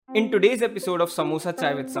In today's episode of Samosa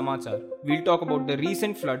Chai with Samachar, we'll talk about the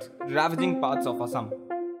recent floods ravaging parts of Assam,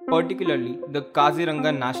 particularly the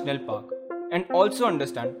Kaziranga National Park, and also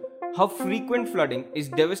understand how frequent flooding is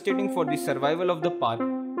devastating for the survival of the park,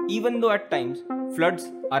 even though at times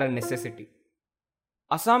floods are a necessity.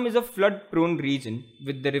 Assam is a flood-prone region,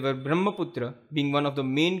 with the river Brahmaputra being one of the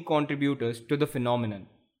main contributors to the phenomenon.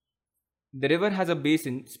 The river has a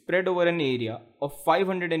basin spread over an area of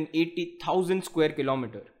 580,000 square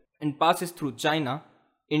kilometers and passes through China,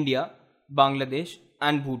 India, Bangladesh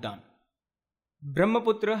and Bhutan.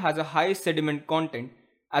 Brahmaputra has a high sediment content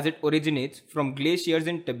as it originates from glaciers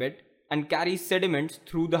in Tibet and carries sediments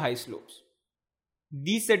through the high slopes.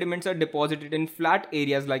 These sediments are deposited in flat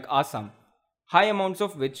areas like Assam, high amounts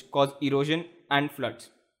of which cause erosion and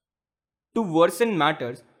floods. To worsen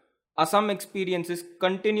matters, Assam experiences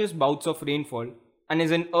continuous bouts of rainfall and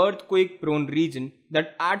is an earthquake-prone region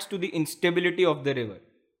that adds to the instability of the river.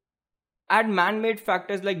 Add man-made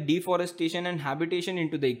factors like deforestation and habitation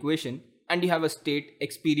into the equation and you have a state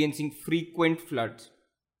experiencing frequent floods.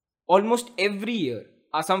 Almost every year,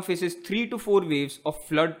 Assam faces 3 to 4 waves of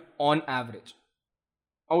flood on average.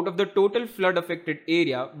 Out of the total flood-affected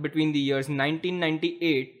area between the years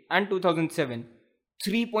 1998 and 2007,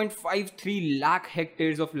 3.53 lakh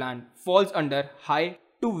hectares of land falls under high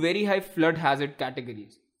to very high flood hazard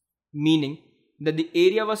categories, meaning that the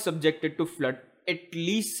area was subjected to flood at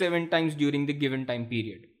least 7 times during the given time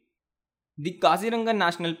period. The Kaziranga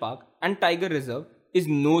National Park and Tiger Reserve is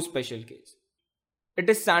no special case. It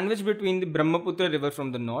is sandwiched between the Brahmaputra River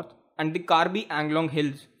from the north and the Karbi Anglong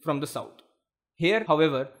Hills from the south. Here,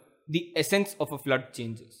 however, the essence of a flood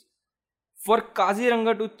changes. For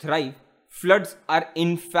Kaziranga to thrive, floods are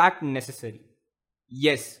in fact necessary.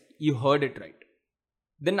 Yes, you heard it right.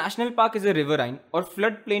 The national park is a riverine or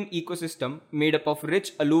floodplain ecosystem made up of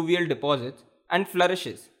rich alluvial deposits and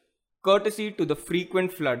flourishes, courtesy to the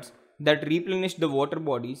frequent floods that replenish the water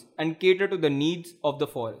bodies and cater to the needs of the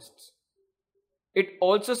forests. It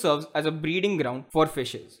also serves as a breeding ground for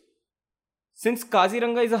fishes. Since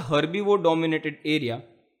Kaziranga is a herbivore-dominated area,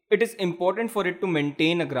 it is important for it to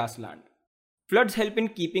maintain a grassland. Floods help in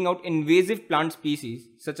keeping out invasive plant species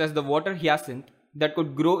such as the water hyacinth that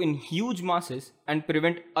could grow in huge masses and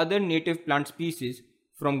prevent other native plant species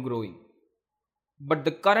from growing. But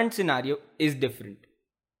the current scenario is different.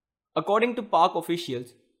 According to park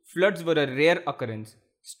officials, floods were a rare occurrence,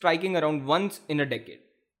 striking around once in a decade.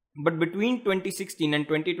 But between 2016 and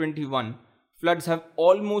 2021, floods have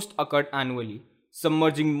almost occurred annually,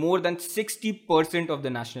 submerging more than 60% of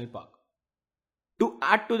the national park. To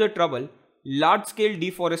add to the trouble, large-scale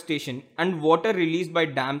deforestation and water released by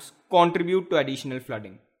dams contribute to additional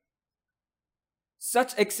flooding.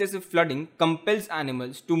 Such excessive flooding compels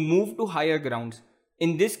animals to move to higher grounds,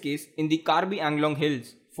 in this case in the Karbi Anglong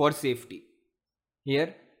Hills, for safety.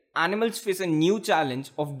 Here, animals face a new challenge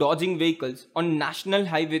of dodging vehicles on National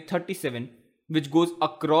Highway 37, which goes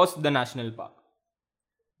across the national park.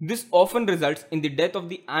 This often results in the death of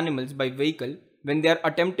the animals by vehicle when they are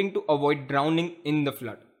attempting to avoid drowning in the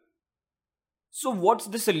flood. So what's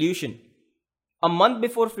the solution? A month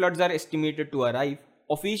before floods are estimated to arrive,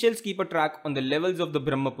 officials keep a track on the levels of the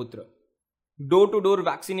Brahmaputra. Door-to-door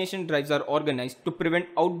vaccination drives are organized to prevent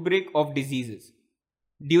outbreak of diseases.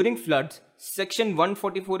 During floods, Section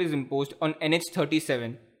 144 is imposed on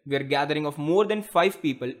NH37, where gathering of more than 5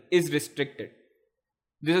 people is restricted.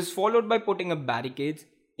 This is followed by putting up barricades,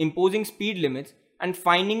 imposing speed limits, and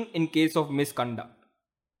fining in case of misconduct.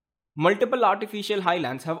 Multiple artificial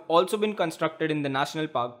highlands have also been constructed in the national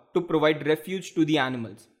park to provide refuge to the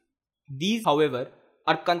animals. These, however,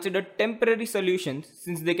 are considered temporary solutions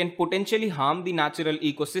since they can potentially harm the natural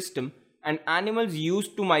ecosystem and animals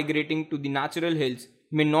used to migrating to the natural hills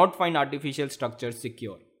may not find artificial structures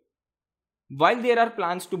secure. While there are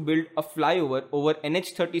plans to build a flyover over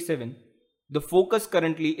NH37, the focus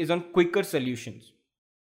currently is on quicker solutions.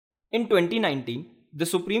 In 2019, the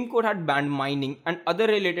Supreme Court had banned mining and other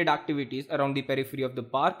related activities around the periphery of the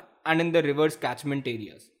park and in the river's catchment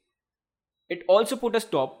areas. It also put a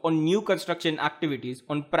stop on new construction activities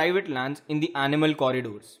on private lands in the animal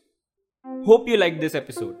corridors. Hope you liked this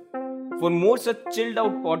episode. For more such chilled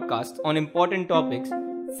out podcasts on important topics,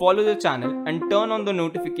 follow the channel and turn on the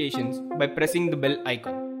notifications by pressing the bell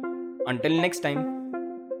icon. Until next time.